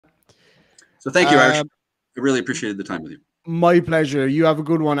So thank you, Irish. I really appreciated the time with you. My pleasure. You have a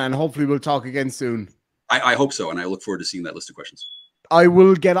good one, and hopefully we'll talk again soon. I hope so, and I look forward to seeing that list of questions. I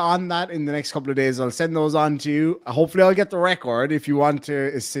will get on that in the next couple of days. I'll send those on to you. Hopefully I'll get the record. If you want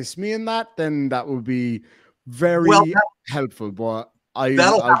to assist me in that, then that would be very helpful. But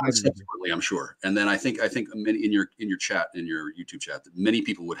that'll happen subsequently, I'm sure. And then I think many in your chat, in your YouTube chat, that many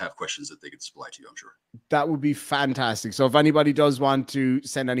people would have questions that they could supply to you, I'm sure. That would be fantastic. So if anybody does want to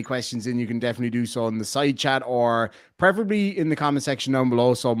send any questions in, you can definitely do so in the side chat or preferably in the comment section down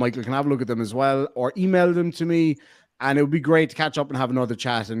below, so Michael can have a look at them as well, or email them to me. And it would be great to catch up and have another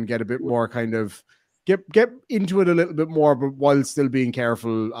chat and get a bit more kind of get into it a little bit more, but while still being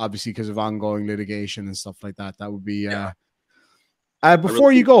careful, obviously, because of ongoing litigation and stuff like that. That would be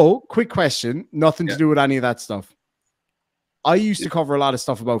before you go, quick question, nothing to do with any of that stuff. I used to cover a lot of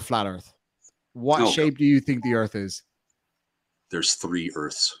stuff about flat Earth. What shape do you think the Earth is? There's 3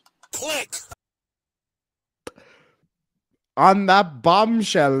 Earths. Click. On that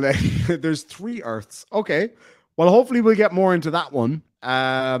bombshell, there's 3 Earths. Okay. Well, hopefully we'll get more into that one.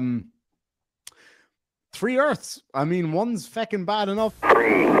 3 Earths. I mean, one's feckin' bad enough. 3,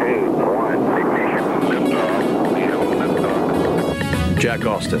 2, 1, ignition. Jack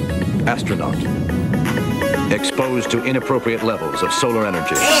Austin, astronaut. Exposed to inappropriate levels of solar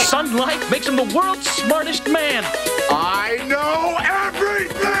energy. Sunlight makes him the world's smartest man. I know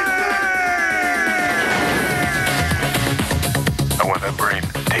everything! I want that brain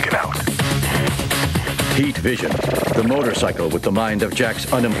taken out. Heat Vision, the motorcycle with the mind of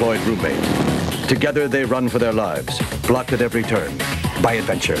Jack's unemployed roommate. Together they run for their lives, blocked at every turn by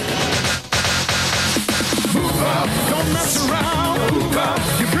adventure. Move out, don't mess around. Move out,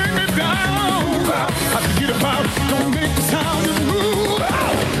 you bring me down. Move out, I forget about, don't make the sound and move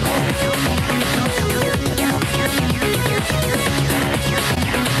out.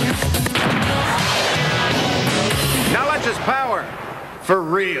 Knowledge is power, for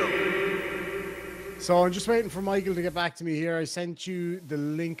real. So I'm just waiting for Michael to get back to me here. I sent you the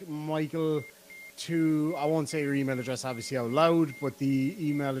link, Michael, to, I won't say your email address obviously out loud, but the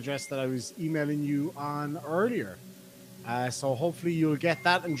email address that I was emailing you on earlier. So hopefully you'll get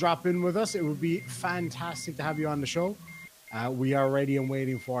that and drop in with us. It would be fantastic to have you on the show. We are ready and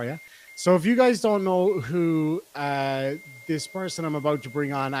waiting for you. So if you guys don't know who this person I'm about to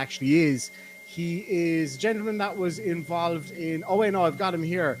bring on actually is, he is a gentleman that was involved in, oh wait, no, I've got him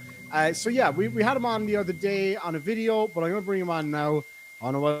here. So yeah, we had him on the other day on a video, but I'm going to bring him on now. I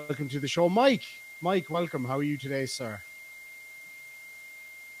want to welcome to the show, Mike. Mike, welcome. How are you today, sir?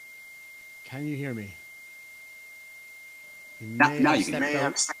 Can you hear me? Now you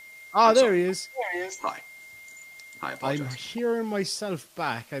can. Oh, there he is. There he is. Hi. I apologize. I'm hearing myself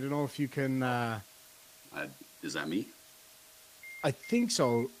back. I don't know if you can... is that me? I think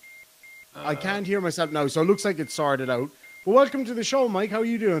so. I can't hear myself now, so it looks like it's sorted out. But welcome to the show, Mike. How are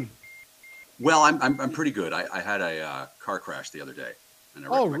you doing? Well, I'm pretty good. I had a car crash the other day, and I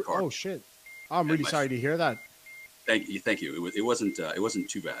wrecked my car. Oh shit! I'm really sorry to hear that. Thank you. It wasn't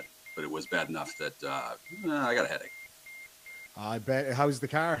too bad, but it was bad enough that I got a headache. I bet. How's the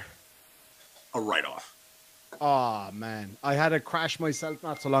car? A write-off. Oh man, I had a crash myself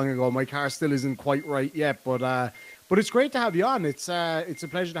not so long ago. My car still isn't quite right yet, but it's great to have you on. It's a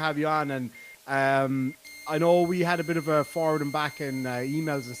pleasure to have you on, and I know we had a bit of a forward and back in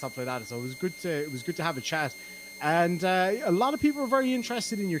emails and stuff like that, so it was good to have a chat. And a lot of people are very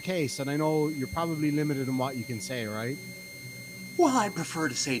interested in your case, and I know you're probably limited in what you can say, right? Well, I'd prefer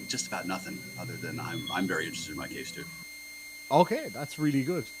to say just about nothing, other than I'm very interested in my case too. Okay, that's really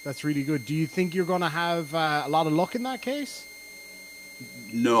good. That's really good. Do you think you're going to have a lot of luck in that case?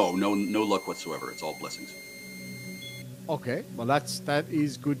 No luck whatsoever. It's all blessings. Okay, well that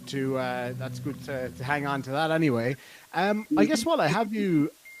is good to hang on to that anyway. I guess while I have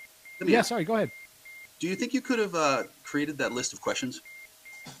you, sorry, go ahead. Do you think you could have created that list of questions?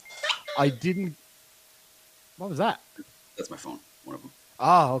 I didn't. What was that? That's my phone. One of them.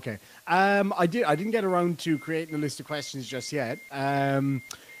 Oh, okay. I didn't get around to creating a list of questions just yet.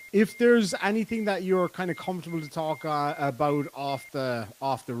 If there's anything that you're kind of comfortable to talk about off the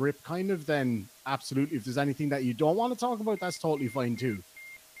rip, kind of, then absolutely. If there's anything that you don't want to talk about, that's totally fine too.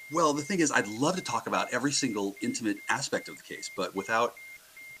 Well, the thing is, I'd love to talk about every single intimate aspect of the case, but without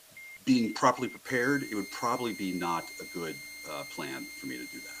being properly prepared, it would probably be not a good plan for me to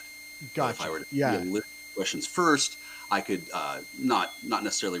do that. Gotcha. If I were to do a list of questions first, I could not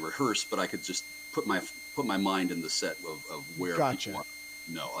necessarily rehearse, but I could just put my mind in the set of where people want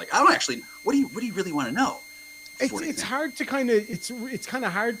to know. Like, I don't actually. What do you really want to know? It's hard to kind of it's kind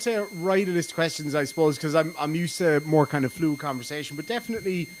of hard to write a list of questions, I suppose, because I'm used to more kind of fluid conversation. But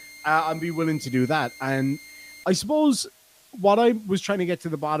definitely I'd be willing to do that. And I suppose what I was trying to get to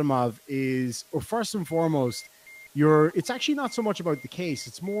the bottom of is, well, first and foremost, it's actually not so much about the case.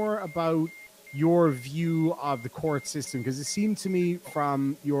 It's more about your view of the court system, because it seemed to me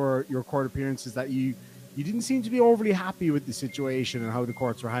from your court appearances that you didn't seem to be overly happy with the situation and how the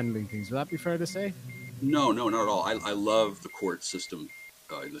courts were handling things. Would that be fair to say? No, not at all. I love the court system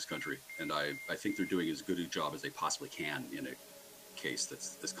in this country, and I think they're doing as good a job as they possibly can in a case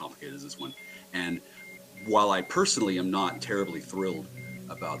that's as complicated as this one. And while I personally am not terribly thrilled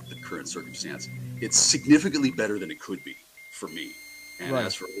about the current circumstance, it's significantly better than it could be for me. And Right.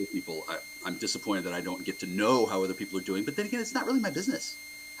 as for other people, I'm disappointed that I don't get to know how other people are doing. But then again, it's not really my business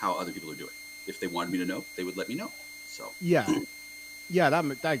how other people are doing. If they wanted me to know, they would let me know. So Yeah. Yeah,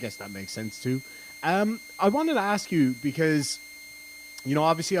 I guess that makes sense too. I wanted to ask you because,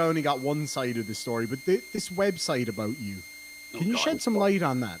 obviously I only got one side of the story, but this website about you, can you shed some light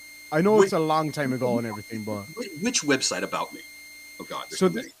on that? I know it's a long time ago and everything, but which website about me? Oh God, there's so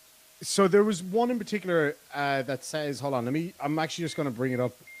so many. so there was one in particular that says, hold on, I'm actually just going to bring it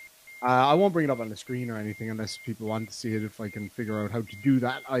up. I won't bring it up on the screen or anything unless people want to see it. If I can figure out how to do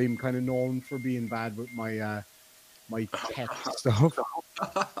that, I'm kind of known for being bad with my my tech stuff.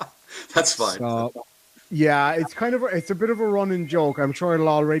 That's fine. So, yeah, it's a bit of a running joke. I'm sure it'll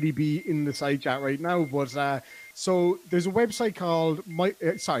already be in the side chat right now. But so there's a website called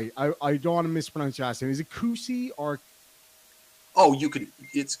I don't want to mispronounce your last name. Is it KUCZI or? Oh, you can.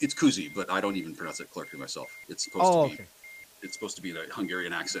 It's KUCZI, but I don't even pronounce it correctly myself. It's supposed to be. Okay. It's supposed to be in a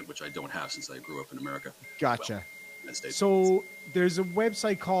Hungarian accent, which I don't have since I grew up in America. Gotcha. Well, United States. So there's a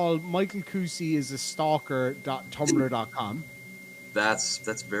website called Michael KUCZI is a stalker.tumblr.com.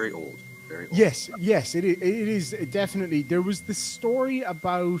 That's very old. Very old. Yes, it is definitely. There was the story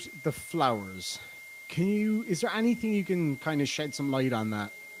about the flowers. Is there anything you can kind of shed some light on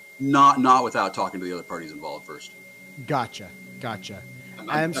that? Not without talking to the other parties involved first. Gotcha.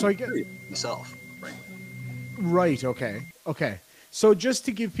 I'm So I get curious myself, right? right. Okay. So just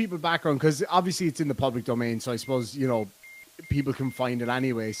to give people background, because obviously it's in the public domain, so I suppose people can find it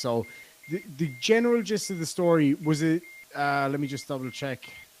anyway. So the general gist of the story was it. Let me just double check.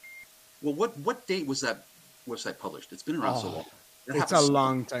 Well, what date was that website published? It's been around so long. It's a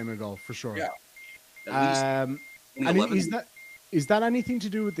long time ago for sure. Yeah. At least And 2011. is that anything to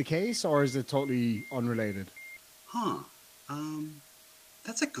do with the case, or is it totally unrelated? Huh.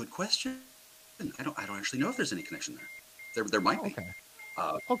 That's a good question. I don't actually know if there's any connection there. There might be. Okay.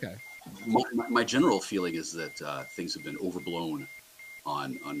 Okay. My general feeling is that things have been overblown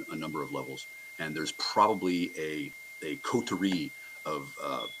on a number of levels, and there's probably a coterie of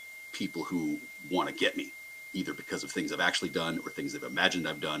people who want to get me, either because of things I've actually done or things they've imagined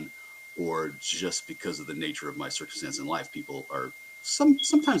I've done, or just because of the nature of my circumstance in life. People are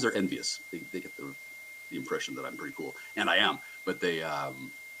sometimes they're envious. They get the impression that I'm pretty cool, and I am. But they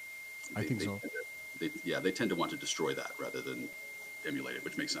think so. They tend to want to destroy that rather than emulate it,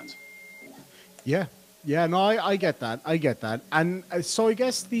 which makes sense. Yeah. No, I get that. And so I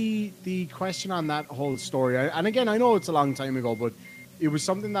guess the question on that whole story, and again, I know it's a long time ago, but it was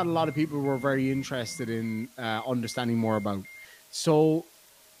something that a lot of people were very interested in understanding more about. So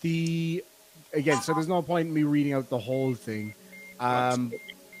so there's no point in me reading out the whole thing.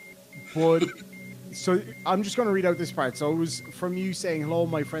 But so I'm just going to read out this part. So it was from you saying, hello,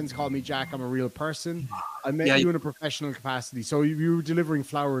 my friends call me Jack. I'm a real person. I met you in a professional capacity. So you were delivering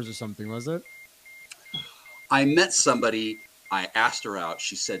flowers or something, was it? I met somebody. I asked her out.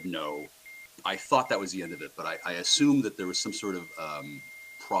 She said no. I thought that was the end of it, but I assumed that there was some sort of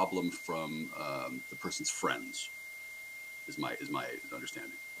problem from the person's friends. Is my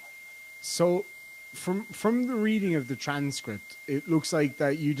understanding. So, from the reading of the transcript, it looks like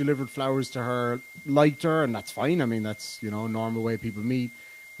that you delivered flowers to her, liked her, and that's fine. I mean, that's normal way people meet.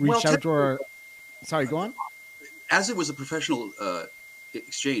 Reached out to her. Sorry, go on. As it was a professional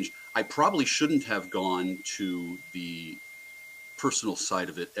exchange, I probably shouldn't have gone to the personal side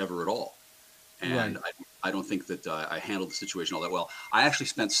of it ever at all. And right. I don't think that I handled the situation all that well. I actually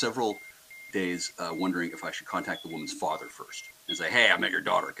spent several days wondering if I should contact the woman's father first and say, hey, I met your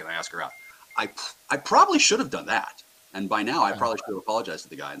daughter. Can I ask her out? I probably should have done that. And by now, I probably should have apologized to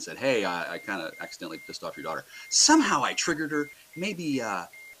the guy and said, hey, I kind of accidentally pissed off your daughter. Somehow I triggered her. Maybe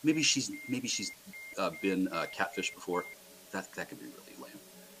she's been catfished before. That could be really lame.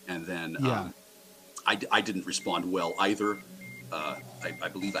 And then I didn't respond well either. I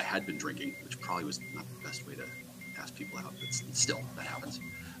believe I had been drinking, which probably was not the best way to ask people out, but still, that happens.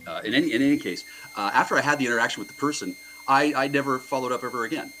 In any case, after I had the interaction with the person, I never followed up ever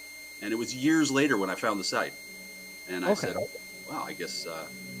again. And it was years later when I found the site. And I said, wow, I guess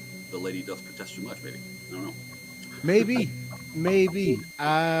the lady doth protest too much. Maybe, I don't know. Maybe.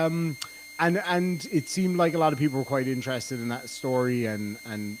 And it seemed like a lot of people were quite interested in that story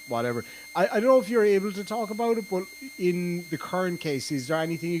and whatever. I don't know if you're able to talk about it, but in the current case, is there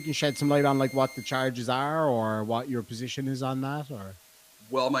anything you can shed some light on, like what the charges are or what your position is on that? Or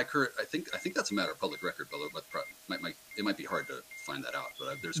Well, my current, I think that's a matter of public record, but it might be hard to find that out.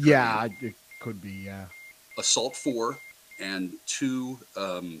 But there's it could be assault 4 and 2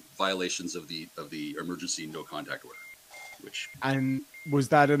 violations of the emergency no contact order. And was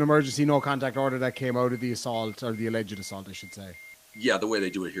that an emergency no contact order that came out of the assault, or the alleged assault, I should say? Yeah, the way they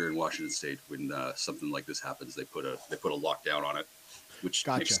do it here in Washington State, when something like this happens, they put a lockdown on it, which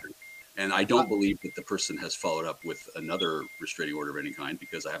makes sense. And I don't believe that the person has followed up with another restraining order of any kind,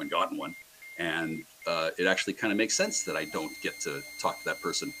 because I haven't gotten one. And it actually kind of makes sense that I don't get to talk to that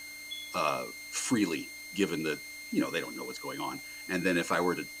person freely, given that, they don't know what's going on. And then if I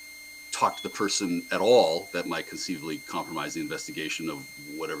were to talk to the person at all, that might conceivably compromise the investigation of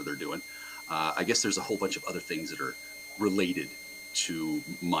whatever they're doing. I guess there's a whole bunch of other things that are related to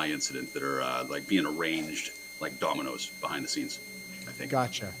my incident that are like being arranged like dominoes behind the scenes, I think.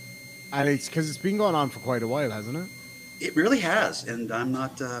 Gotcha. And it's because it's been going on for quite a while, hasn't it? It really has, and I'm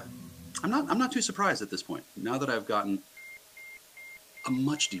not too surprised at this point. Now that I've gotten a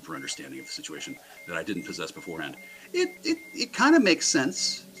much deeper understanding of the situation that I didn't possess beforehand, it kind of makes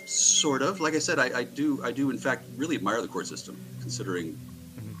sense. Sort of. Like I said, I do in fact really admire the court system, considering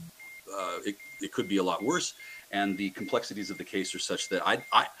it could be a lot worse, and the complexities of the case are such that I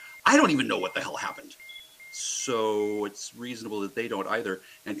don't even know what the hell happened. So it's reasonable that they don't either.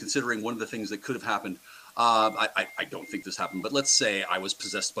 And considering one of the things that could have happened, I don't think this happened, but let's say I was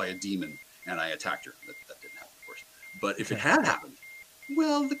possessed by a demon and I attacked her. That didn't happen, of course. But if it had happened,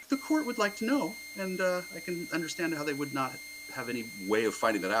 well, the court would like to know, and I can understand how they would not have any way of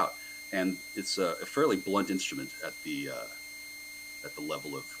finding that out. And it's a fairly blunt instrument at the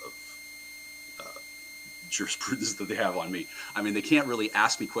level of jurisprudence that they have on me. I mean, they can't really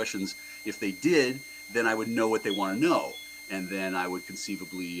ask me questions. If they did, then I would know what they want to know, and then I would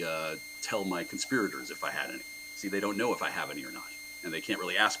conceivably tell my conspirators if I had any. See, they don't know if I have any or not, and they can't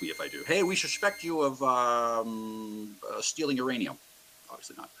really ask me if I do. Hey, we suspect you of stealing uranium.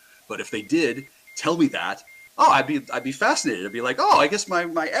 Obviously not. But if they did tell me that, I'd be fascinated. I'd be like, I guess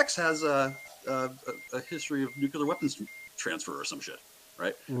my ex has a history of nuclear weapons transfer or some shit,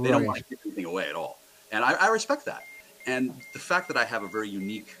 right? They don't want to give anything away at all, and I respect that. And the fact that I have a very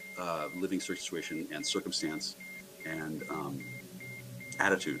unique living situation and circumstance and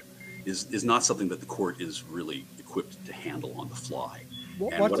attitude is not something that the court is really equipped to handle on the fly.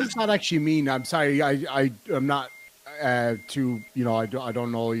 What does that actually mean? I'm sorry, I'm not. I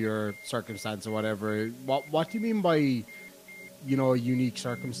don't know your circumstance or whatever. What do you mean by, a unique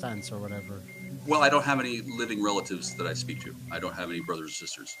circumstance or whatever? Well, I don't have any living relatives that I speak to. I don't have any brothers or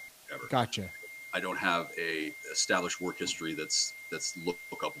sisters ever. Gotcha. I don't have a established work history that's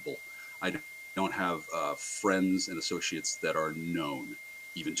look-upable. I don't have friends and associates that are known,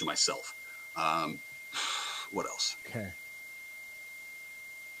 even to myself. What else? Okay.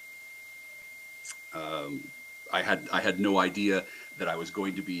 I had no idea that I was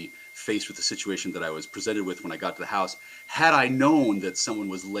going to be faced with the situation that I was presented with when I got to the house. Had I known that someone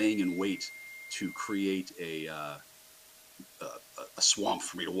was laying in wait to create a swamp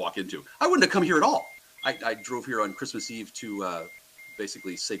for me to walk into, I wouldn't have come here at all. I drove here on Christmas Eve to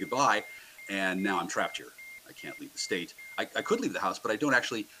basically say goodbye, and now I'm trapped here. I can't leave the state. I could leave the house, but I don't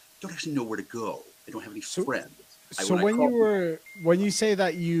actually know where to go. I don't have any friends. So when you say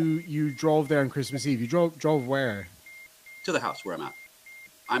that you drove there on Christmas Eve, you drove where? To the house where I'm at.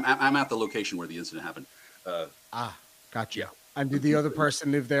 I'm at the location where the incident happened. Gotcha. Yeah. And did the other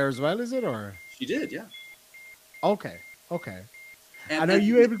person live there as well? Is it, or? She did, yeah. Okay. And are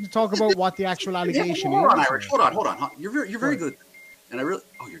you able to talk about what the actual allegation is? Hold on, Irish. Hold on. You're very good. And I really.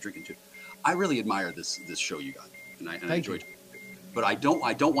 Oh, you're drinking too. I really admire this show you got, and I enjoyed it. But I don't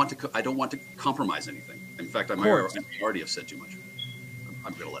want to compromise anything. In fact, I already have said too much.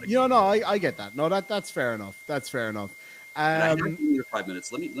 I'm gonna let it go. No, I get that. No, that's fair enough. That's fair enough. And I have 5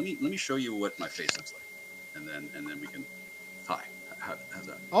 minutes. Let me show you what my face looks like, and then we can. Hi. How's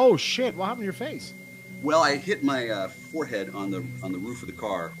that? Oh shit! What happened to your face? Well, I hit my forehead on the roof of the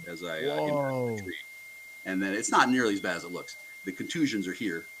car as I hit the tree, and then it's not nearly as bad as it looks. The contusions are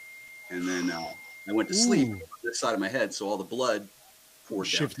here, and then I went to sleep on this side of my head, so all the blood poured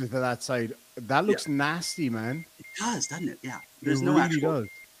down. Shifted to that side. That looks nasty, man. It does, doesn't it? Yeah. There's no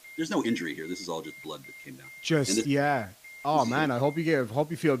injury here. This is all just blood that came down. Oh man, I hope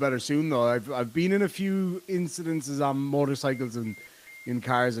you feel better soon though. I've been in a few incidences on motorcycles, and in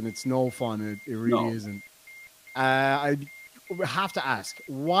cars, and it's no fun. It really No. isn't. I have to ask,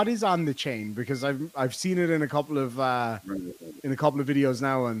 what is on the chain? Because I've seen it in a couple of videos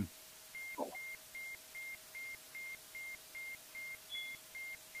now, and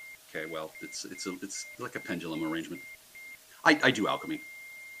Okay, well, it's like a pendulum arrangement. I do alchemy.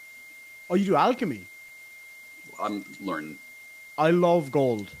 oh, you do alchemy. I'm learning. I love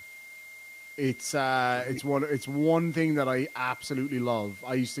gold. It's one thing that I absolutely love.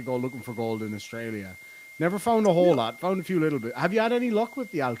 I used to go looking for gold in Australia. Never found a whole lot. Found a few little bit. Have you had any luck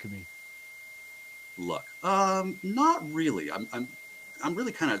with the alchemy? Luck. Not really. I'm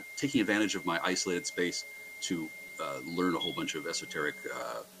really kind of taking advantage of my isolated space to learn a whole bunch of esoteric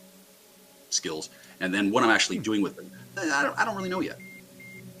skills, and then what I'm actually doing with them, I don't really know yet.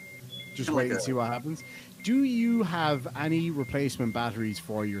 Just Kinda wait like and see what happens. Do you have any replacement batteries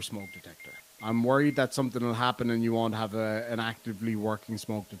for your smoke detector? I'm worried that something will happen and you won't have an actively working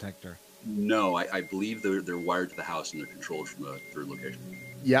smoke detector. No, I believe they're wired to the house and they're controlled from a third location.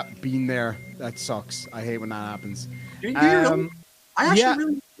 Yep, been there. That sucks. I hate when that happens. Do you really? I actually yeah.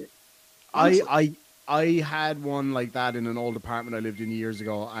 really like it, honestly. I had one like that in an old apartment I lived in years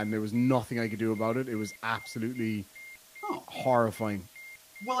ago, and there was nothing I could do about it. It was absolutely horrifying.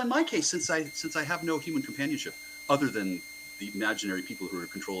 Well, in my case, since I have no human companionship other than the imaginary people who are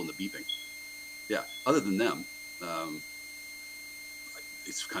controlling the beeping, yeah. Other than them,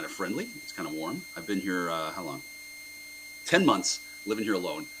 it's kind of friendly. It's kind of warm. I've been here how long? 10 months living here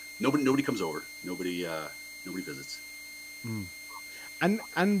alone. Nobody comes over. Nobody visits. Mm.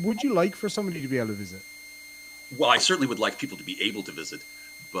 And would you like for somebody to be able to visit? Well, I certainly would like people to be able to visit,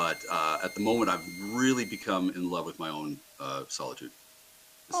 but at the moment, I've really become in love with my own solitude.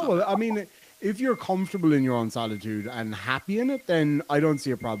 Well, I mean, if you're comfortable in your own solitude and happy in it, then I don't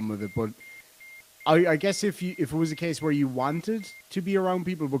see a problem with it. But I guess if it was a case where you wanted to be around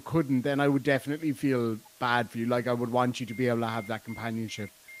people but couldn't, then I would definitely feel bad for you. Like, I would want you to be able to have that companionship.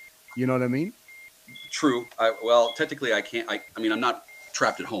 You know what I mean? True. Well, technically, I can't. I mean, I'm not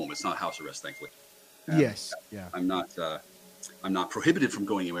trapped at home. It's not house arrest, thankfully. Yes. Yeah. I'm not prohibited from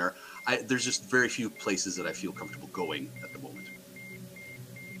going anywhere. There's just very few places that I feel comfortable going at the moment.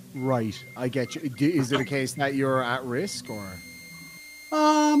 Right. I get you. Is it a case that you're at risk, or?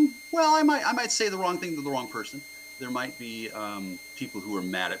 Well, I might say the wrong thing to the wrong person. There might be people who are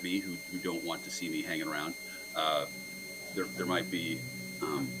mad at me who don't want to see me hanging around. There might be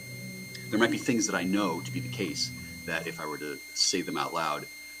things that I know to be the case that if I were to say them out loud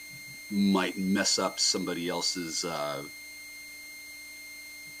might mess up somebody else's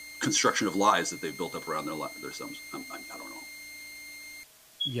construction of lies that they've built up around their selves. I don't know.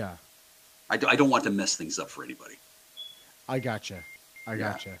 Yeah. I don't want to mess things up for anybody. I gotcha.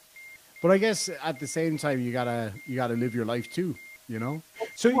 But I guess at the same time, you gotta live your life too, you know?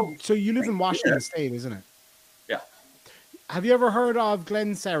 So you live in Washington State, isn't it? Yeah. Have you ever heard of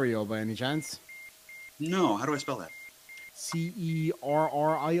Glenn Serio by any chance? No. How do I spell that? Cerrio,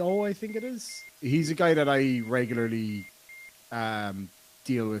 I think it is. He's a guy that I regularly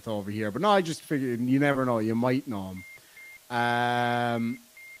deal with over here. But no, I just figured you never know. You might know him.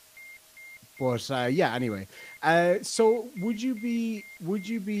 Yeah, anyway. So would you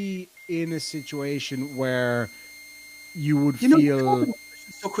be in a situation where you would feel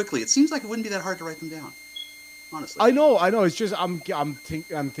so quickly? It seems like it wouldn't be that hard to write them down. Honestly. I know. It's just I'm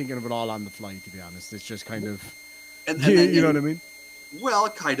thinking of it all on the fly, to be honest. It's just kind of you know what I mean? Well,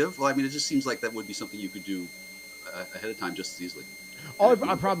 kind of. Well, I mean, it just seems like that would be something you could do ahead of time just as easily. Oh,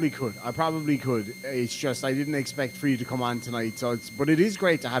 I probably could. It's just I didn't expect for you to come on tonight. But it is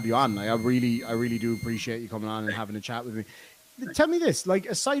great to have you on. Like, I really do appreciate you coming on and having a chat with me. Tell me this, like,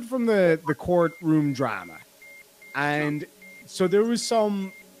 aside from the courtroom drama, and so there was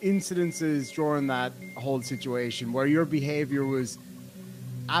some incidences during that whole situation where your behavior was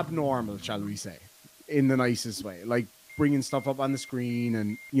abnormal, shall we say, in the nicest way, like bringing stuff up on the screen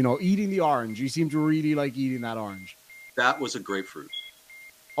and, eating the orange. You seem to really like eating that orange. That was a grapefruit.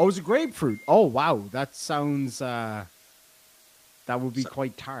 Oh, it was a grapefruit. Oh, wow. That sounds, that would be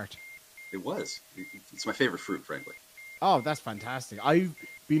quite tart. It was. It's my favorite fruit, frankly. Oh, that's fantastic. I've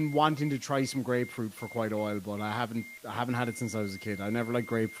been wanting to try some grapefruit for quite a while, but I haven't had it since I was a kid. I never liked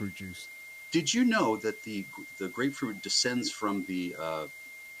grapefruit juice. Did you know that the grapefruit descends from the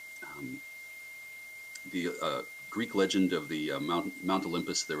Greek legend of the Mount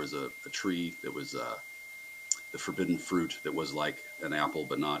Olympus? There was a tree that was the forbidden fruit that was like an apple,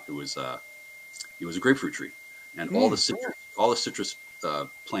 but not. It was a grapefruit tree, and all the citrus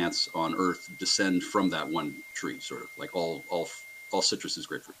plants on Earth descend from that one tree, sort of like all citrus is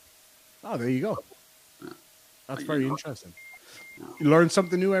grapefruit. Oh, there you go. Yeah. That's very interesting. You learn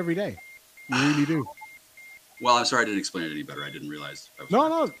something new every day. You really do. Well, I'm sorry I didn't explain it any better. I didn't realize.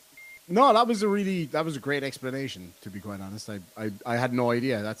 No. That was a great explanation. To be quite honest, I had no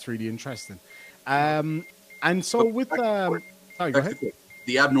idea. That's really interesting. And so with sorry, go ahead.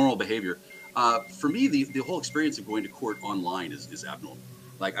 The abnormal behavior. For me, the whole experience of going to court online is abnormal.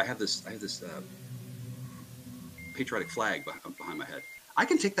 Like I have this patriotic flag behind my head. I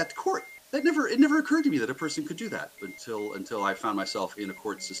can take that to court. It never occurred to me that a person could do that until I found myself in a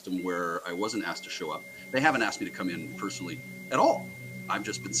court system where I wasn't asked to show up. They haven't asked me to come in personally at all. I've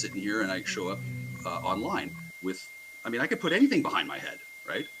just been sitting here and I show up online with. I mean, I could put anything behind my head,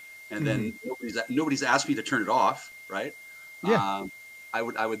 right? And then nobody's asked me to turn it off, right? Yeah. I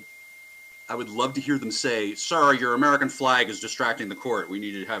would love to hear them say, "Sir, your American flag is distracting the court. We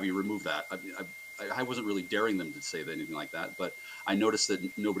need to have you remove that." I wasn't really daring them to say anything like that, but I noticed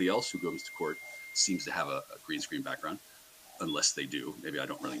that nobody else who goes to court seems to have a green screen background, unless they do. Maybe I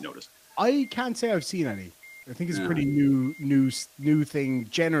don't really notice. I can't say I've seen any. I think it's a pretty new thing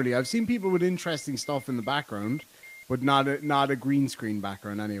generally. I've seen people with interesting stuff in the background, but not a green screen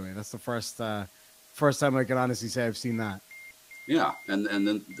background anyway. That's the first time I can honestly say I've seen that. Yeah, and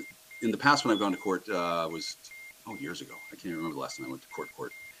then in the past when I've gone to court was years ago. I can't even remember the last time I went to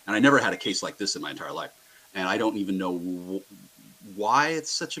court. And I never had a case like this in my entire life. And I don't even know why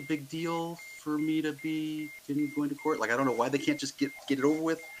it's such a big deal for me to be going to court. Like, I don't know why they can't just get it over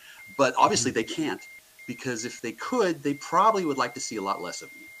with. But obviously they can't, because if they could, they probably would like to see a lot less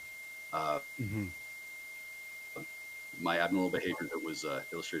of me. My abnormal behavior that was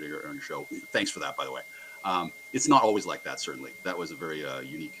illustrated on your show. Thanks for that, by the way. It's not always like that, certainly. That was a very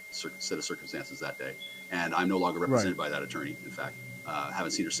unique set of circumstances that day. And I'm no longer represented by that attorney, in fact.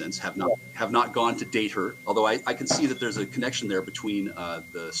 Haven't seen her since. Have not gone to date her. Although I can see that there's a connection there between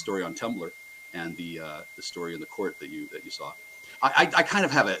the story on Tumblr and the story in the court that you saw. I kind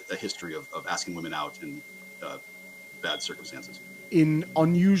of have a history of asking women out in bad circumstances. In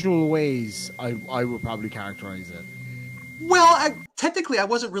unusual ways, I would probably characterize it. Well, technically, I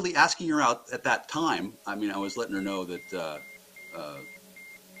wasn't really asking her out at that time. I mean, I was letting her know that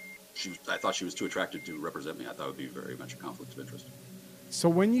I thought she was too attractive to represent me. I thought it would be very much a conflict of interest. So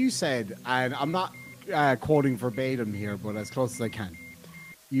when you said, and I'm not quoting verbatim here, but as close as I can,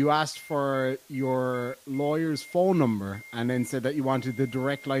 you asked for your lawyer's phone number and then said that you wanted the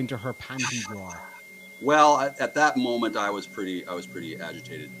direct line to her panty drawer. Well, at that moment, I was pretty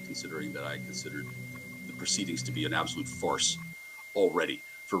agitated, considering that I considered the proceedings to be an absolute farce already,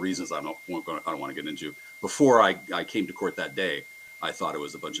 for reasons I don't want to get into. Before I came to court that day, I thought it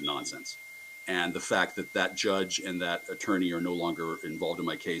was a bunch of nonsense. And the fact that judge and that attorney are no longer involved in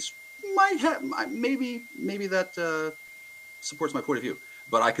my case might have, maybe that supports my point of view.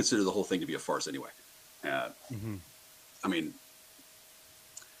 But I consider the whole thing to be a farce anyway. I mean,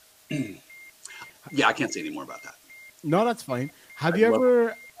 yeah, I can't say any more about that. No, that's fine. Have you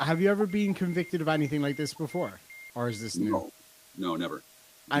ever been convicted of anything like this before, or is this new? No, never.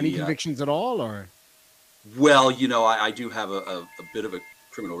 Any convictions at all, or? Well, I do have a bit of a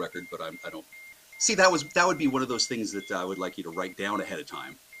criminal record, but I don't see that would be one of those things that I would like you to write down ahead of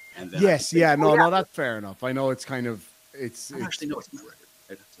time. And then no, that's fair enough. I know it's kind of it's. I actually know it's my record.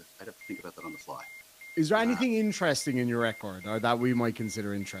 I'd have to think about that on the fly. Is there anything interesting in your record, or that we might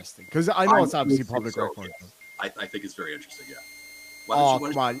consider interesting? Because I know it's obviously public record. Yes. I think it's very interesting. Yeah.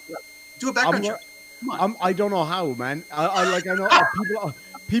 Come on. Do a background check. Come on. I don't know how, man. I know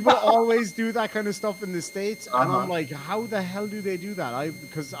people always do that kind of stuff in the States, and I'm like, how the hell do they do that?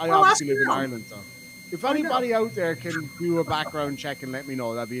 Because I obviously live in Ireland, so if anybody out there can do a background check and let me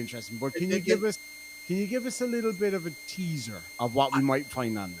know, that'd be interesting. But can you give us a little bit of a teaser of what we might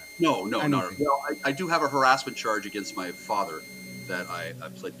find on there? No. Well, I do have a harassment charge against my father that I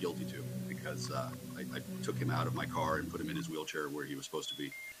pled guilty to, because I took him out of my car and put him in his wheelchair where he was supposed to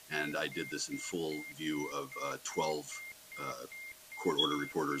be. And I did this in full view of 12 court order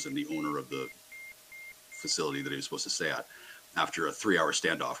reporters and the owner of the facility that he was supposed to stay at, after a 3-hour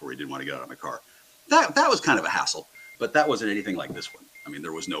standoff where he didn't want to get out of my car. That was kind of a hassle, but that wasn't anything like this one. I mean,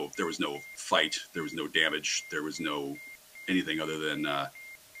 there was no fight, there was no damage, there was no anything other than my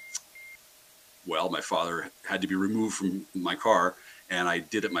father had to be removed from my car, and I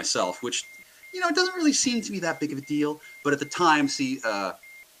did it myself, which it doesn't really seem to be that big of a deal. But at the time,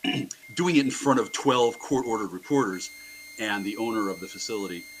 doing it in front of 12 court-ordered reporters and the owner of the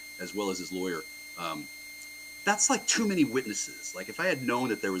facility, as well as his lawyer, that's like too many witnesses. Like, if I had known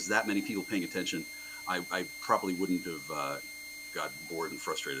that there was that many people paying attention, I probably wouldn't have got bored and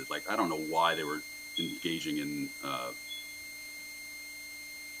frustrated. Like, I don't know why they were engaging in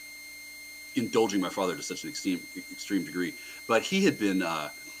indulging my father to such an extreme degree. But he had been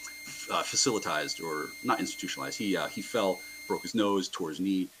facilitized, or not institutionalized. He fell, broke his nose, tore his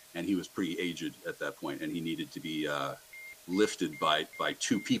knee, and he was pretty aged at that point, and he needed to be lifted by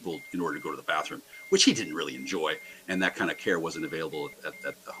two people in order to go to the bathroom, which he didn't really enjoy, and that kind of care wasn't available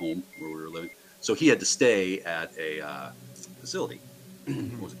at the home where we were living. So he had to stay at a facility.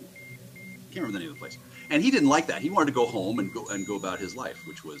 What was it? Can't remember the name of the place. And he didn't like that. He wanted to go home and go about his life,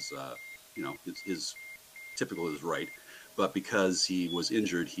 which was, his typical is right. But because he was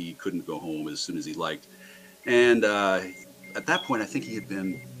injured, he couldn't go home as soon as he liked. And at that point, I think he had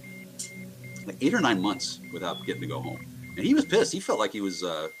been like 8 or 9 months without getting to go home. And he was pissed. He felt like he was,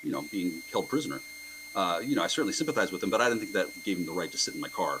 being held prisoner. I certainly sympathized with him, but I didn't think that gave him the right to sit in my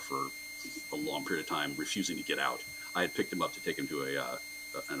car for a long period of time, refusing to get out. I had picked him up to take him to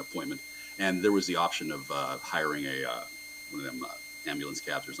an appointment, and there was the option of hiring one of them ambulance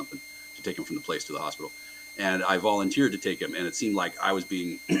cabs or something to take him from the place to the hospital. And I volunteered to take him, and it seemed like I was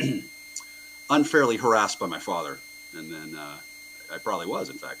being unfairly harassed by my father. And then I probably was,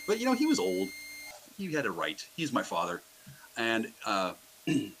 in fact. But, he was old. He had a right. He's my father. And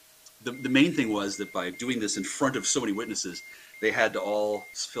the main thing was that by doing this in front of so many witnesses, they had to all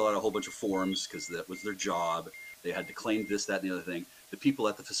fill out a whole bunch of forms because that was their job. They had to claim this, that, and the other thing. The people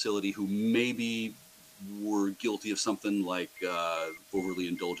at the facility who maybe were guilty of something like overly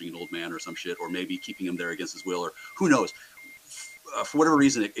indulging an old man or some shit, or maybe keeping him there against his will, or who knows. For whatever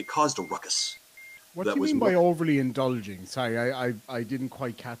reason, it caused a ruckus. What do you mean by overly indulging? Sorry, I didn't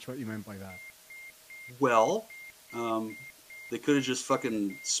quite catch what you meant by that. Well, they could have just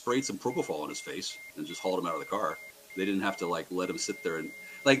fucking sprayed some propofol on his face and just hauled him out of the car. They didn't have to let him sit there and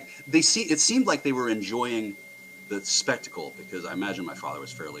it seemed like they were enjoying the spectacle, because I imagine my father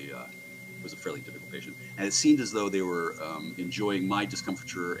was a fairly difficult patient, and it seemed as though they were enjoying my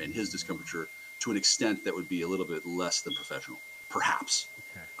discomfiture and his discomfiture to an extent that would be a little bit less than professional, perhaps.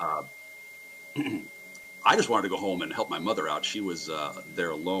 Okay. I just wanted to go home and help my mother out. She was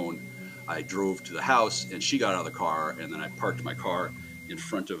there alone. I drove to the house, and she got out of the car, and then I parked my car in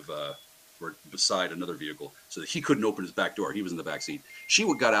front of or beside another vehicle so that he couldn't open his back door. He was in the back seat. She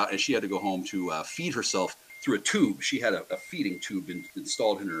got out, and she had to go home to feed herself through a tube. She had a feeding tube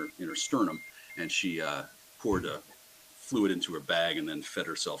installed in her sternum, and she poured fluid into her bag and then fed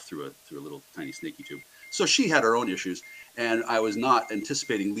herself through a little tiny snaky tube. So she had her own issues, and I was not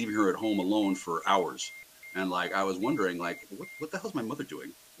anticipating leaving her at home alone for hours. And I was wondering, what the hell's my mother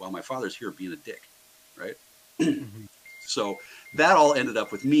doing while my father's here being a dick, right? So that all ended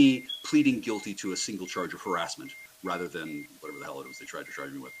up with me pleading guilty to a single charge of harassment rather than whatever the hell it was they tried to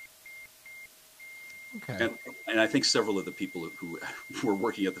charge me with. Okay. And I think several of the people who were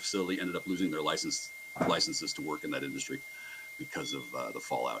working at the facility ended up losing their licenses to work in that industry because of the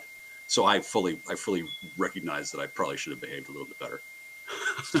fallout. So I fully recognize that I probably should have behaved a little bit better.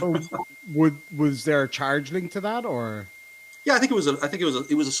 So was there a charge linked to that, or? Yeah, I think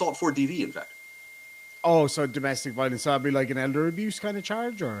it was assault for DV, in fact. Oh, so domestic violence. So that'd be like an elder abuse kind of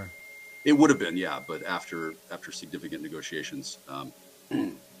charge, or? It would have been, yeah, but after significant negotiations.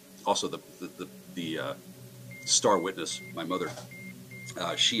 Also, the star witness, my mother,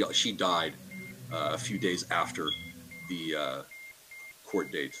 she died a few days after the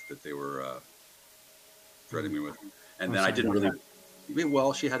court date that they were threatening me with, and then I didn't really.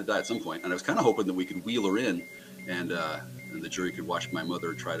 Well, she had to die at some point, and I was kind of hoping that we could wheel her in, and the jury could watch my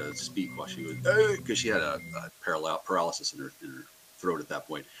mother try to speak while she was, because she had a paralysis in her throat at that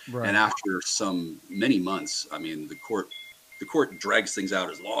point. Right. And after many months, I mean, the court drags things out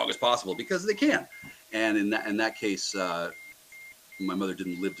as long as possible because they can. And in that case, my mother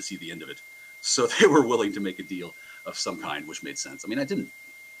didn't live to see the end of it, so they were willing to make a deal of some kind, which made sense. I mean, I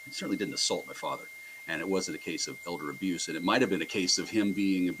certainly didn't assault my father. And it wasn't a case of elder abuse, and it might have been a case of him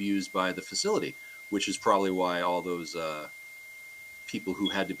being abused by the facility, which is probably why all those people who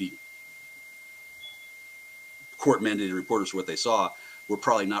had to be court-mandated reporters for what they saw were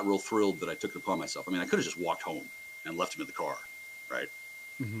probably not real thrilled that I took it upon myself. I mean, I could have just walked home and left him in the car, right?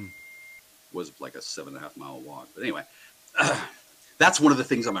 Mm-hmm. Was like a 7.5 mile walk. But anyway, that's one of the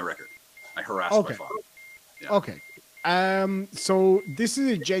things on my record. I harassed my father. Yeah. Okay. So this is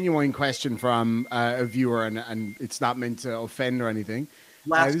a genuine question from a viewer, and it's not meant to offend or anything.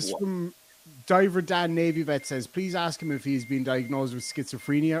 This is from Diver Dan Navy Vet. Says, please ask him if he's been diagnosed with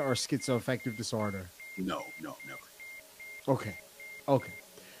schizophrenia or schizoaffective disorder. No, never. Okay.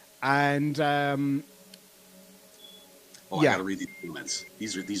 And I gotta read these comments.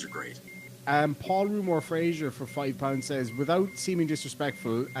 These are great. Paul Rumor Fraser for £5 says, without seeming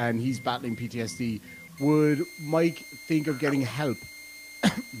disrespectful, and he's battling PTSD, would Mike think of getting help?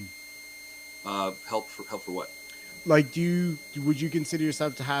 Help for what? Like, would you consider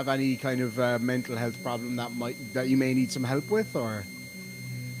yourself to have any kind of mental health problem that you may need some help with, or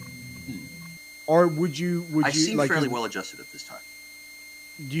would you I seem like? fairly well adjusted at this time.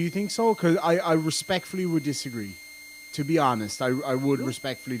 Do you think so? Because I respectfully would disagree. To be honest, I would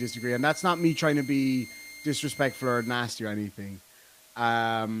respectfully disagree, and that's not me trying to be disrespectful or nasty or anything.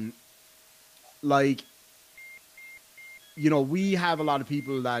 Like, you know, we have a lot of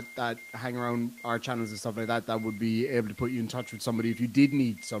people that hang around our channels and stuff like that would be able to put you in touch with somebody if you did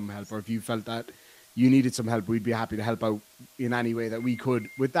need some help, or if you felt that you needed some help. We'd be happy to help out in any way that we could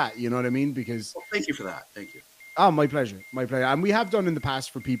with that. You know what I mean? Because Thank you for that. Thank you. Oh, my pleasure. My pleasure. And we have done in the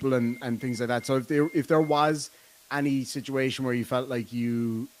past for people and things like that. So if there was any situation where you felt like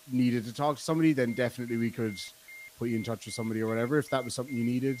you needed to talk to somebody, then definitely we could put you in touch with somebody or whatever. If that was something you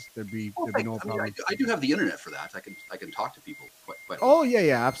needed, there'd be no problem. I do have the internet for that. I can talk to people quite Oh,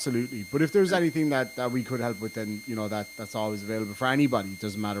 yeah, absolutely. But if there's anything that we could help with, then, you know, that's always available for anybody. It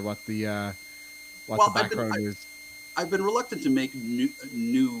doesn't matter what the background is. I've been reluctant to make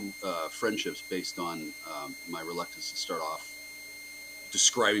new friendships based on my reluctance to start off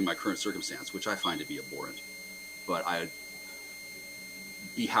describing my current circumstance, which I find to be abhorrent. But I'd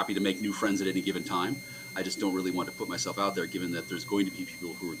be happy to make new friends at any given time. I just don't really want to put myself out there, given that there's going to be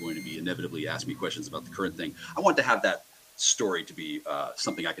people who are going to be inevitably ask me questions about the current thing. I want to have that story to be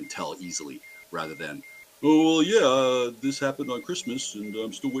something I can tell easily, rather than, oh, well, yeah, this happened on Christmas, and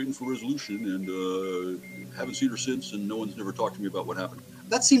I'm still waiting for resolution, and haven't seen her since, and no one's never talked to me about what happened.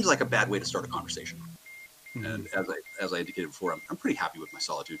 That seems like a bad way to start a conversation. Mm-hmm. And as I indicated before, I'm pretty happy with my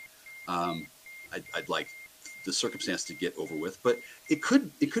solitude. I'd like the circumstance to get over with, but it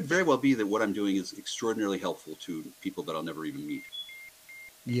could very well be that what I'm doing is extraordinarily helpful to people that I'll never even meet.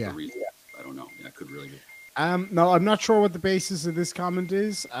 Yeah. I don't know. Yeah, it could really be. No, I'm not sure what the basis of this comment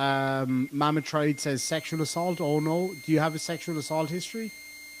is. Mama Tried says sexual assault. Oh no. Do you have a sexual assault history?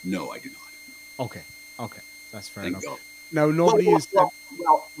 No, I do not. Okay. That's fair enough. God. Now, nobody is...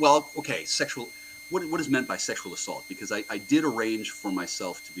 Well, okay, sexual... What is meant by sexual assault? Because I did arrange for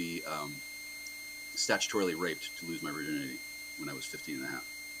myself to be statutorily raped to lose my virginity when I was 15 and a half.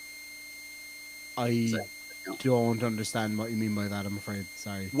 I don't understand what you mean by that, I'm afraid.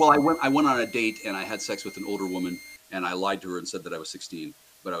 Sorry. Well, I went on a date and I had sex with an older woman, and I lied to her and said that I was 16,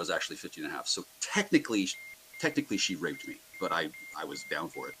 but I was actually 15 and a half. So technically she raped me, but I was down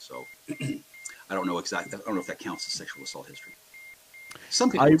for it. So I don't know exactly. I don't know if that counts as sexual assault history.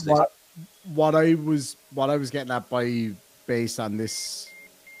 Some people would say what I was getting at based on this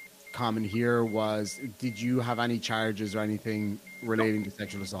comment here was, did you have any charges or anything relating to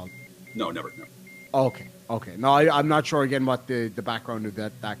sexual assault? No, never. Okay. No, I'm not sure again what the background of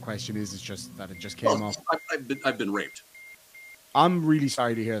that question is. It's just that it just came up. I've been raped. I'm really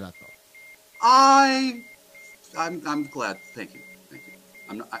sorry to hear that, though. I'm glad. Thank you.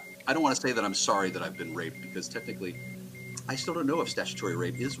 I don't want to say that I'm sorry that I've been raped, because technically, I still don't know if statutory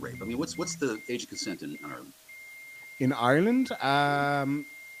rape is rape. I mean, what's the age of consent in Ireland? In Ireland,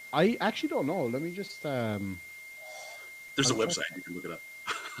 I actually don't know. Let me just. There's a website, you can look it up.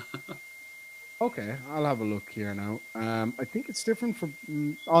 Okay, I'll have a look here now. I think it's different from.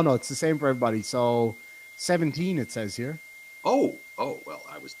 Oh no, it's the same for everybody. So, 17 it says here. Oh, well,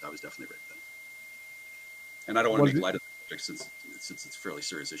 I was definitely raped then. And I don't want to make light of the subject since it's a fairly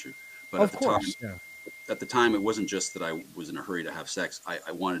serious issue. But at the time, it wasn't just that I was in a hurry to have sex.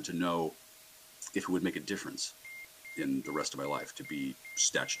 I wanted to know if it would make a difference in the rest of my life to be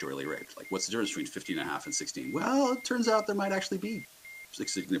statutorily raped. Like, what's the difference between 15 and a half and 16? Well, it turns out there might actually be a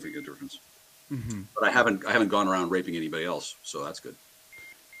significant difference. Mm-hmm. But I haven't gone around raping anybody else, so that's good.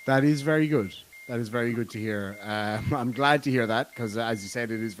 That is very good. That is very good to hear. I'm glad to hear that, because, as you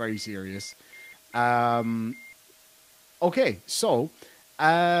said, it is very serious. Okay, so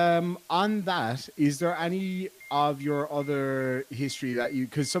on that, is there any of your other history that you...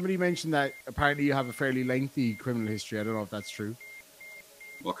 Because somebody mentioned that apparently you have a fairly lengthy criminal history. I don't know if that's true.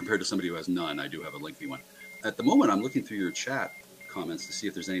 Well, compared to somebody who has none, I do have a lengthy one. At the moment, I'm looking through your chat comments to see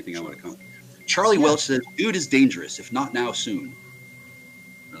if there's anything I want to comment. Charlie Welch says, dude is dangerous. If not now, soon.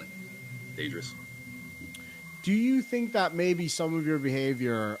 Really? Dangerous? Do you think that maybe some of your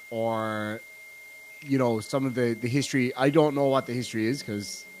behavior, or, you know, some of the history... I don't know what the history is,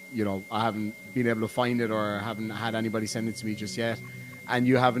 because, you know, I haven't been able to find it, or haven't had anybody send it to me just yet. And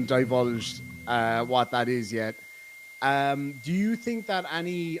you haven't divulged what that is yet. Do you think that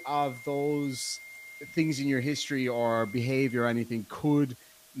any of those things in your history or behavior or anything could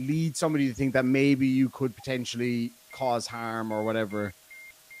lead somebody to think that maybe you could potentially cause harm or whatever?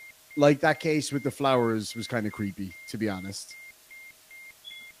 Like that case with the flowers was kind of creepy, to be honest.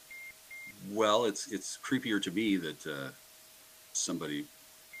 Well, it's creepier to me that somebody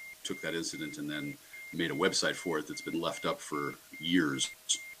took that incident and then made a website for it that's been left up for years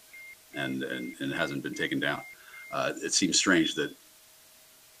and hasn't been taken down. It seems strange that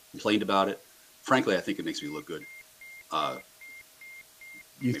complained about it. Frankly, I think it makes me look good.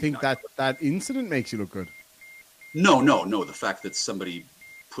 You think that incident makes you look good? No. The fact that somebody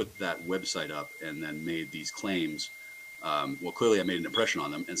put that website up and then made these claims, well, clearly I made an impression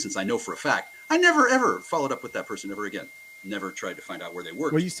on them. And since I know for a fact, I never, ever followed up with that person ever again. Never tried to find out where they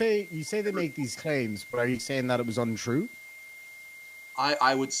worked. Well, you say they make these claims, but are you saying that it was untrue?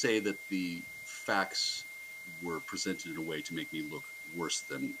 I would say that the facts were presented in a way to make me look worse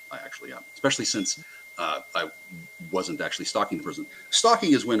than I actually am, especially since I wasn't actually stalking the person.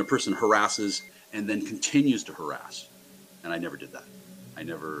 Stalking is when a person harasses and then continues to harass, and I never did that. I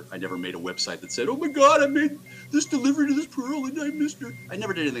never made a website that said, "Oh my God, I made this delivery to this girl and I missed her." I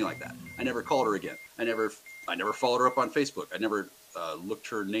never did anything like that. I never called her again. I never followed her up on Facebook. I never looked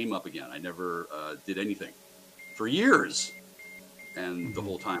her name up again. I never did anything for years. And the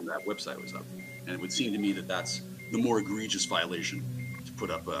whole time that website was up. And it would seem to me that that's the more egregious violation, to put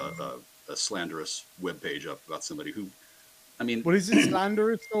up a slanderous web page up about somebody who, I mean... But is it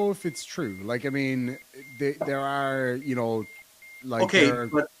slanderous, though, if it's true? Like, I mean, there are, you know... Like okay,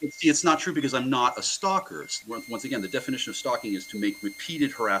 but see, it's not true because I'm not a stalker. Once again, the definition of stalking is to make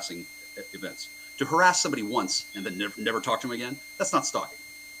repeated harassing events. To harass somebody once and then never talk to them again, that's not stalking.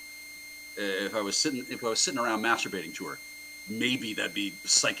 If I was sitting around masturbating to her, maybe that'd be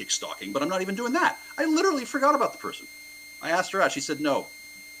psychic stalking, but I'm not even doing that. I literally forgot about the person. I asked her out. She said no.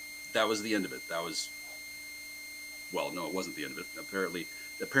 That was the end of it. That was, well, no, it wasn't the end of it.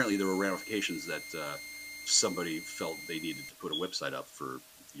 Apparently there were ramifications that somebody felt they needed to put a website up for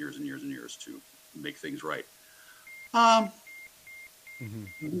years and years and years to make things right.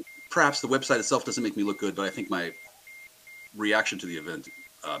 Perhaps the website itself doesn't make me look good, but I think my reaction to the event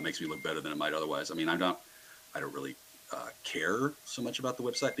makes me look better than it might otherwise. I mean, I don't really care so much about the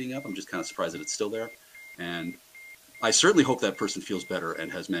website being up. I'm just kind of surprised that it's still there. And I certainly hope that person feels better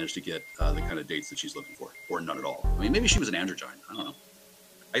and has managed to get the kind of dates that she's looking for, or none at all. I mean, maybe she was an androgyne. I don't know.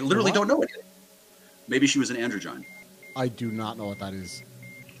 I literally don't know anything. Maybe she was an androgyne. I do not know what that is.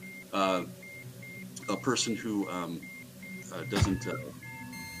 A person who doesn't,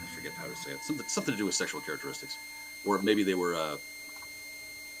 I forget how to say it, something to do with sexual characteristics. Or maybe they were,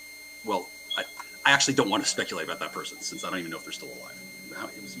 well, I actually don't want to speculate about that person since I don't even know if they're still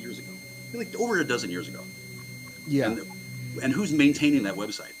alive. It was years ago. Like over a dozen years ago. Yeah. And who's maintaining that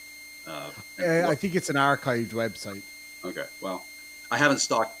website? I think it's an archived website. Okay. Well, I haven't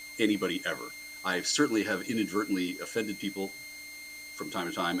stalked anybody ever. I certainly have inadvertently offended people from time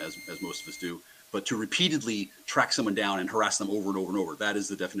to time, as most of us do. But to repeatedly track someone down and harass them over and over and over, that is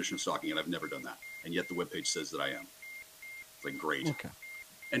the definition of stalking, and I've never done that. And yet the webpage says that I am. It's like, great. Okay.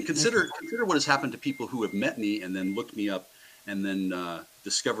 And consider what has happened to people who have met me and then looked me up and then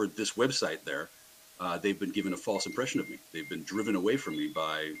discovered this website there. They've been given a false impression of me. They've been driven away from me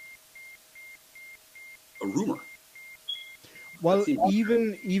by a rumor. Well,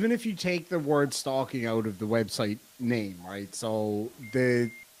 even if you take the word stalking out of the website name, right? So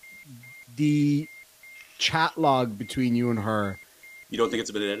the chat log between you and her. You don't think it's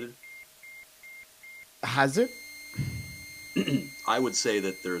been edited? Has it? I would say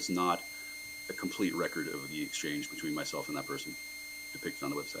that there's not a complete record of the exchange between myself and that person depicted on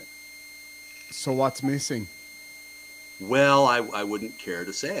the website. So what's missing? Well, I wouldn't care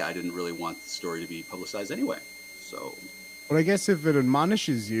to say. I didn't really want the story to be publicized anyway. So... But I guess if it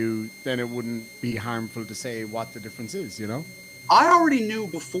admonishes you, then it wouldn't be harmful to say what the difference is, you know? I already knew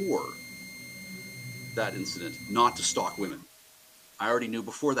before that incident not to stalk women. I already knew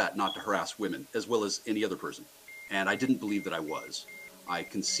before that not to harass women, as well as any other person. And I didn't believe that I was. I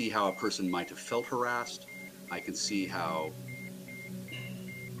can see how a person might have felt harassed. I can see how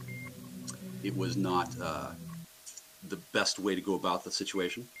it was not the best way to go about the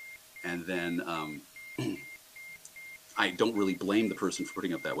situation. And then... I don't really blame the person for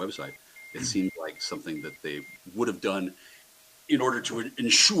putting up that website. It seems like something that they would have done in order to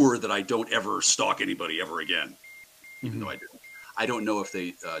ensure that I don't ever stalk anybody ever again, even though I didn't. I don't know if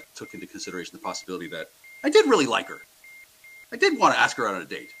they took into consideration the possibility that I did really like her. I did want to ask her out on a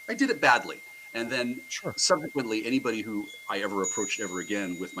date. I did it badly. And then subsequently, anybody who I ever approached ever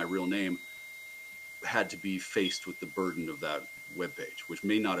again with my real name had to be faced with the burden of that webpage, which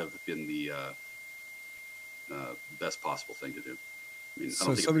may not have been the... best possible thing to do. I mean,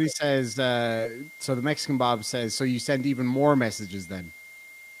 so somebody says, so the Mexican Bob says, so you send even more messages then?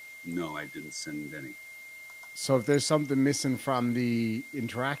 No, I didn't send any. So if there's something missing from the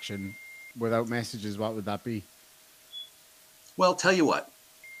interaction, without messages, what would that be? Well, tell you what.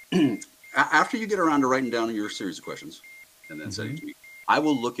 After you get around to writing down your series of questions and then sending to me, I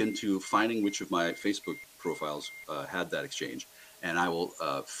will look into finding which of my Facebook profiles had that exchange, and I will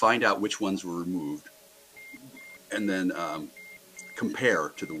find out which ones were removed, and then compare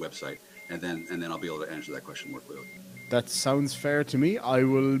to the website, and then I'll be able to answer that question more clearly. That sounds fair to me. I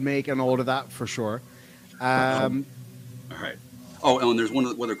will make a note of that for sure. All right. Oh, and there's one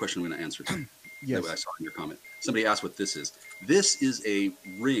other question I'm going to answer too. Yes. That I saw in your comment. Somebody asked what this is. This is a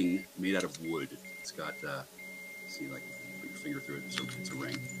ring made out of wood. It's got, see, like, put your finger through it. It's a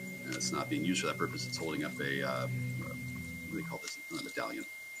ring, and it's not being used for that purpose. It's holding up a, what do they call this? Not a medallion.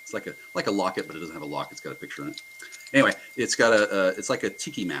 It's like a locket, but it doesn't have a lock. It's got a picture in it. Anyway, it's got it's like a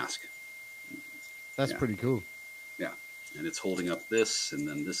tiki mask. That's pretty cool. Yeah, and it's holding up this, and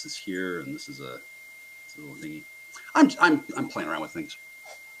then this is here, and this is a little thingy. I'm playing around with things.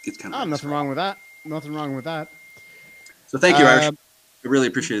 It's kind of nothing wrong with that. Nothing wrong with that. So thank you, Irish. I really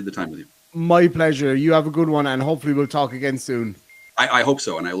appreciated the time with you. My pleasure. You have a good one, and hopefully we'll talk again soon. I hope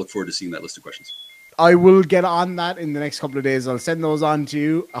so, and I look forward to seeing that list of questions. I will get on that in the next couple of days. I'll send those on to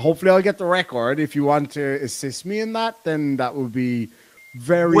you. Hopefully I'll get the record. If you want to assist me in that, then that would be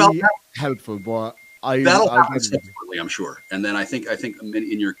very helpful. But that'll happen separately, I'm sure. And then I think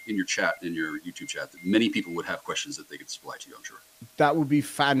in your chat, in your YouTube chat, many people would have questions that they could supply to you, I'm sure. That would be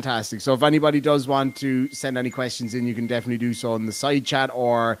fantastic. So if anybody does want to send any questions in, you can definitely do so in the side chat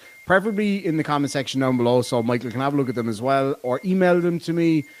or preferably in the comment section down below, so Michael can have a look at them as well, or email them to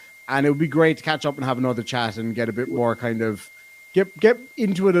me. And it would be great to catch up and have another chat and get a bit more kind of get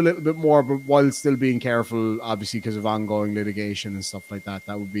into it a little bit more, but while still being careful, obviously, because of ongoing litigation and stuff like that.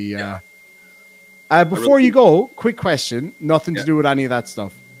 That would be. Before you go, quick question. Nothing to do with any of that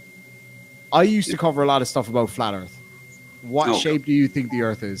stuff. I used to cover a lot of stuff about flat Earth. What shape do you think the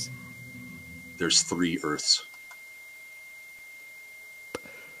Earth is? There's 3 Earths.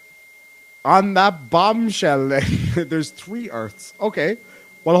 On that bombshell, there's 3 Earths. Okay.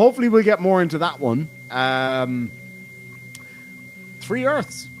 Well, hopefully we'll get more into that one. 3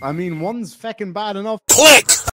 Earths. I mean, one's feckin' bad enough. Click!